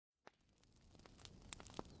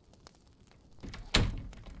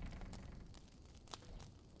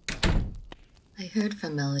I heard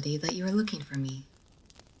from Melody that you were looking for me.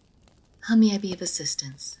 How may I be of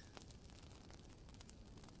assistance?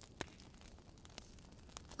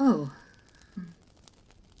 Oh,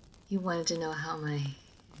 you wanted to know how my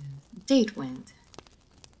date went.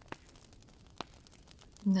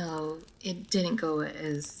 No, it didn't go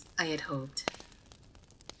as I had hoped.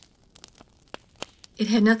 It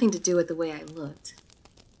had nothing to do with the way I looked.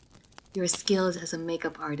 Your skills as a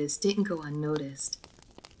makeup artist didn't go unnoticed.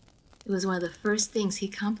 It was one of the first things he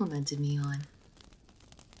complimented me on.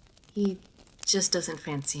 He just doesn't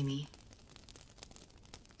fancy me.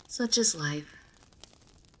 Such is life.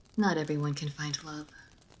 Not everyone can find love.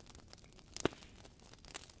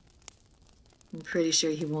 I'm pretty sure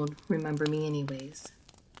he won't remember me anyways.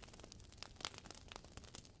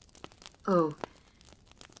 Oh,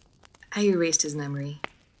 I erased his memory.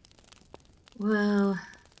 Well,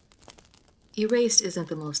 erased isn't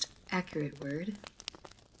the most accurate word.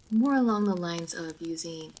 More along the lines of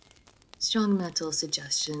using strong mental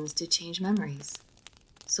suggestions to change memories,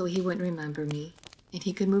 so he wouldn't remember me and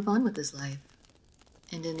he could move on with his life.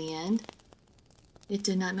 And in the end, it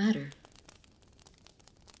did not matter.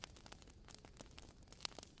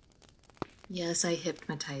 Yes, I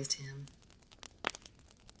hypnotized him.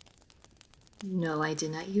 No, I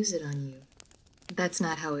did not use it on you. That's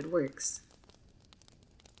not how it works.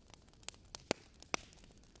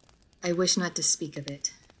 I wish not to speak of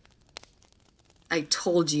it. I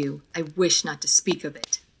told you, I wish not to speak of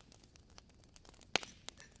it.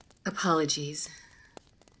 Apologies.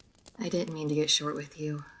 I didn't mean to get short with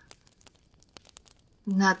you.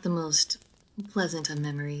 Not the most pleasant of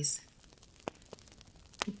memories.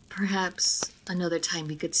 Perhaps another time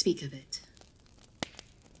we could speak of it.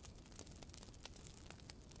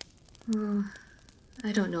 Oh,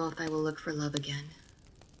 I don't know if I will look for love again.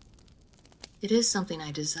 It is something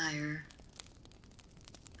I desire,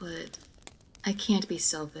 but I can't be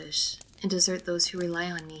selfish and desert those who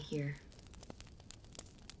rely on me here.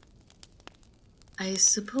 I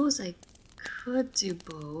suppose I could do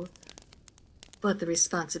both, but the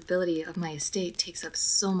responsibility of my estate takes up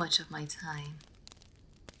so much of my time.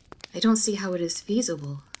 I don't see how it is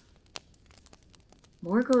feasible.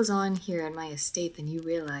 More goes on here at my estate than you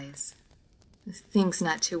realize. Things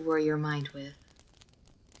not to worry your mind with.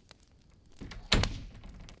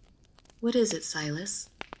 What is it, Silas?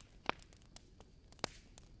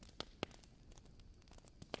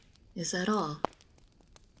 Is that all?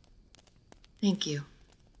 Thank you.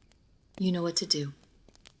 You know what to do.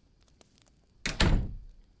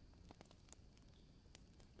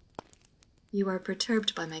 You are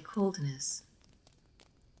perturbed by my coldness.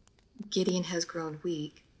 Gideon has grown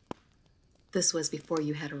weak. This was before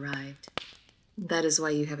you had arrived. That is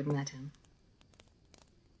why you haven't met him.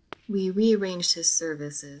 We rearranged his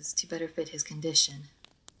services to better fit his condition.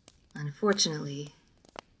 Unfortunately,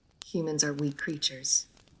 humans are weak creatures.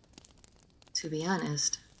 To be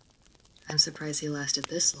honest, I'm surprised he lasted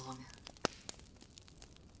this long.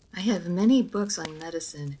 I have many books on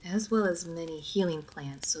medicine as well as many healing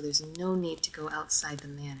plants, so there's no need to go outside the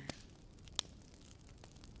manor.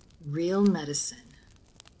 Real medicine.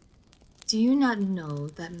 Do you not know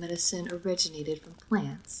that medicine originated from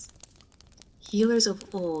plants? Healers of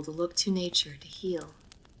old looked to nature to heal.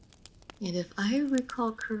 And if I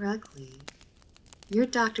recall correctly, your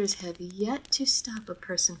doctors have yet to stop a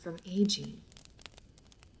person from aging.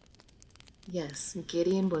 Yes,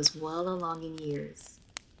 Gideon was well along in years.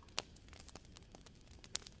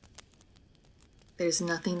 There's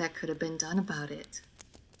nothing that could have been done about it.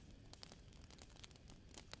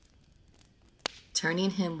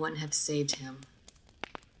 Turning him wouldn't have saved him.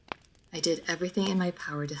 I did everything in my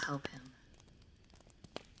power to help him.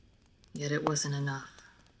 Yet it wasn't enough.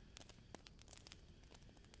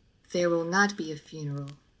 There will not be a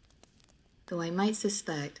funeral, though I might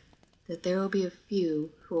suspect that there will be a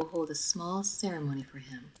few who will hold a small ceremony for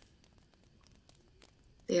him.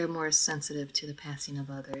 They are more sensitive to the passing of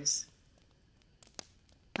others.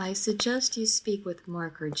 I suggest you speak with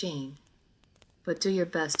Mark or Jane, but do your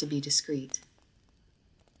best to be discreet.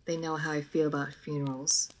 They know how I feel about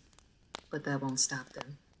funerals, but that won't stop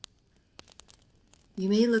them. You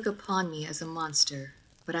may look upon me as a monster,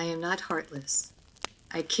 but I am not heartless.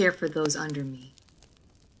 I care for those under me.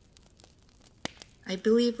 I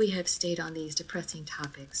believe we have stayed on these depressing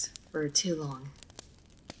topics for too long.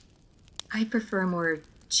 I prefer a more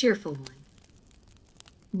cheerful one.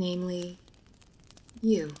 Namely,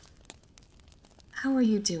 you. How are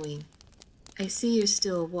you doing? I see you're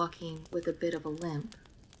still walking with a bit of a limp.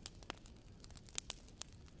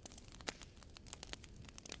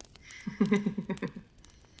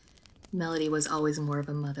 Melody was always more of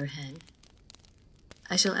a mother hen.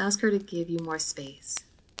 I shall ask her to give you more space.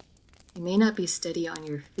 You may not be steady on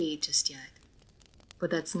your feet just yet,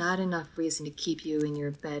 but that's not enough reason to keep you in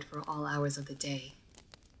your bed for all hours of the day.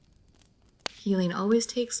 Healing always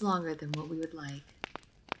takes longer than what we would like,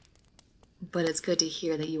 but it's good to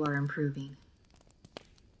hear that you are improving.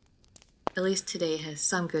 At least today has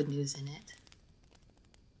some good news in it.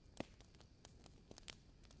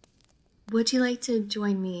 Would you like to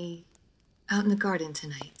join me out in the garden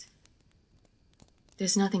tonight?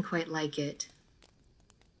 There's nothing quite like it.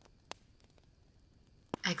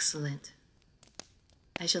 Excellent.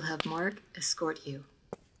 I shall have Mark escort you.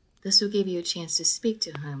 This will give you a chance to speak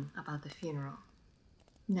to him about the funeral.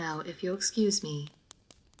 Now, if you'll excuse me,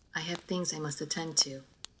 I have things I must attend to.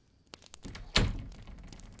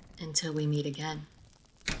 Until we meet again.